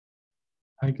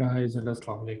Hi guys and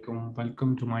Assalamu alaikum.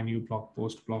 Welcome to my new blog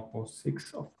post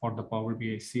 6 for the Power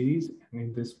BI series. And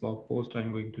in this blog post,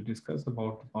 I'm going to discuss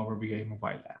about the Power BI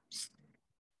mobile apps.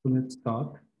 So let's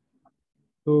start.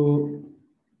 So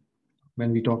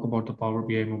when we talk about the Power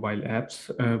BI mobile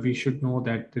apps, we should know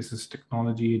that this is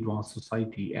technology advanced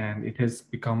society, and it has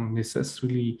become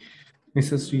necessary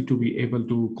to be able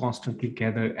to constantly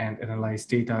gather and analyze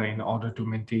data in order to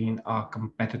maintain a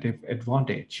competitive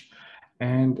advantage.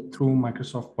 And through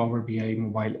Microsoft Power BI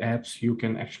mobile apps, you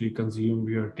can actually consume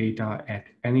your data at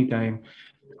any time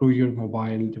through your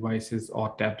mobile devices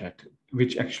or tablet,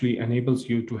 which actually enables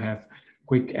you to have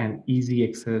quick and easy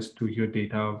access to your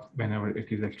data whenever it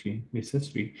is actually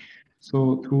necessary.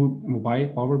 So through mobile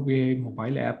Power BI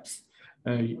mobile apps,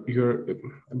 your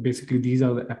basically these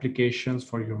are the applications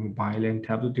for your mobile and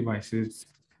tablet devices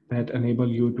that enable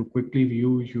you to quickly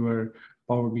view your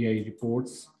Power BI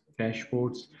reports,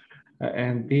 dashboards,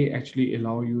 and they actually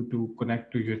allow you to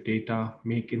connect to your data,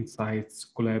 make insights,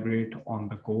 collaborate on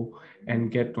the go,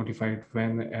 and get notified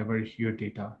whenever your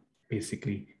data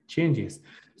basically changes.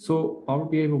 So Power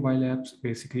BI mobile apps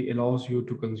basically allows you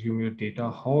to consume your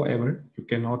data. However, you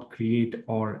cannot create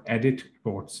or edit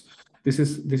reports. This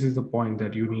is the point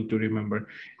that you need to remember.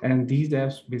 And these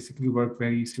apps basically work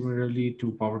very similarly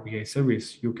to Power BI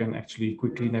service. You can actually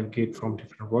quickly navigate from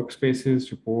different workspaces,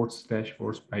 reports,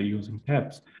 dashboards by using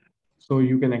tabs. So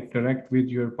you can interact with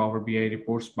your Power BI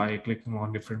reports by clicking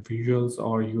on different visuals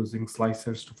or using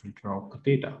slicers to filter out the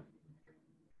data.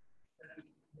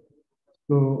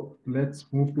 So let's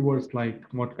move towards like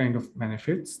what kind of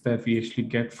benefits that we actually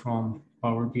get from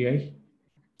Power BI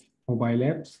mobile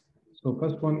apps. So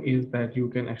first one is that you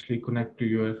can actually connect to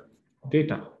your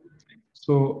data.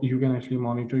 So you can actually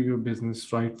monitor your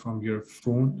business right from your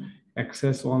phone,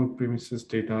 access on-premises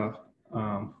data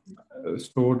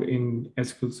stored in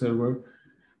SQL Server,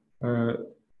 uh,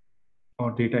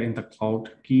 or data in the cloud,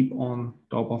 keep on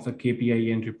top of the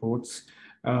KPI and reports.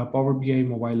 Power BI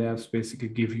mobile apps basically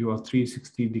give you a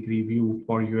 360-degree view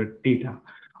for your data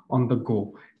on the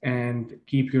go and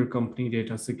keep your company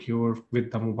data secure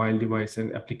with the mobile device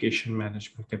and application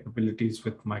management capabilities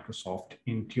with Microsoft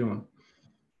Intune.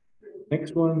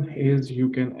 Next one is you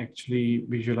can actually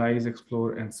visualize,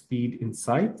 explore, and speed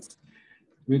insights,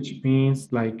 which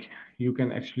means like you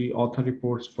can actually author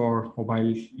reports for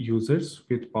mobile users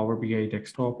with Power BI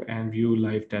desktop and view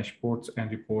live dashboards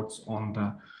and reports on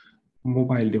the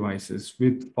mobile devices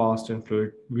with fast and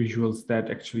fluid visuals that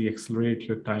actually accelerate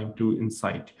your time to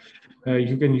insight.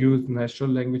 You can use natural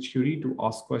language query to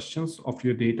ask questions of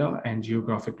your data and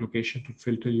geographic location to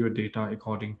filter your data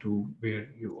according to where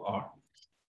you are.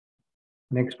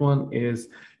 Next one is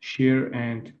share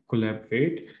and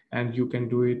collaborate, and you can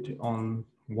do it on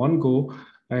one go,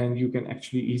 and you can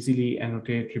actually easily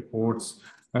annotate reports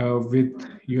with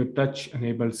your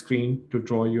touch-enabled screen to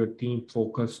draw your team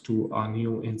focus to a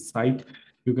new insight.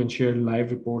 You can share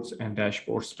live reports and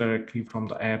dashboards directly from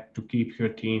the app to keep your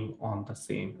team on the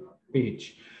same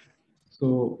page.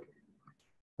 So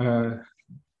uh,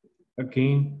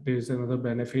 again, there's another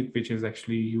benefit, which is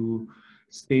actually you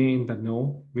stay in the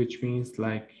know, which means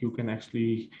like you can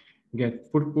actually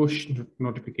get push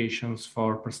notifications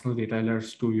for personal data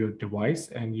alerts to your device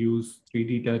and use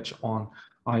 3D touch on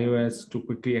iOS to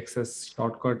quickly access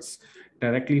shortcuts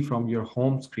directly from your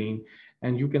home screen.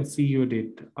 And you can see your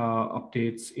data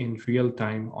updates in real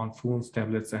time on phones,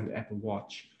 tablets, and Apple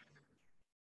Watch.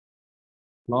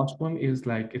 Last one is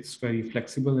like it's very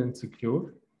flexible and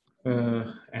secure,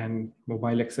 and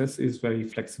mobile access is very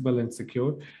flexible and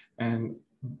secure. And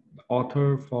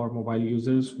author for mobile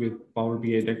users with Power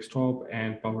BI desktop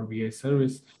and Power BI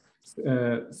service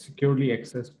securely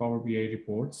access Power BI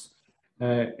reports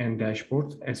and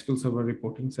dashboards, SQL Server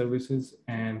reporting services,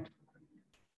 and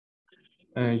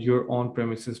your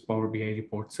on-premises Power BI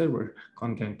report server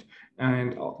content.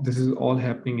 And this is all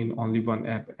happening in only one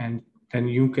app. And then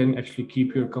you can actually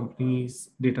keep your company's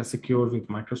data secure with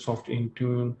Microsoft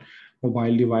Intune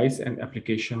mobile device and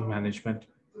application management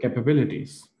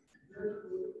capabilities.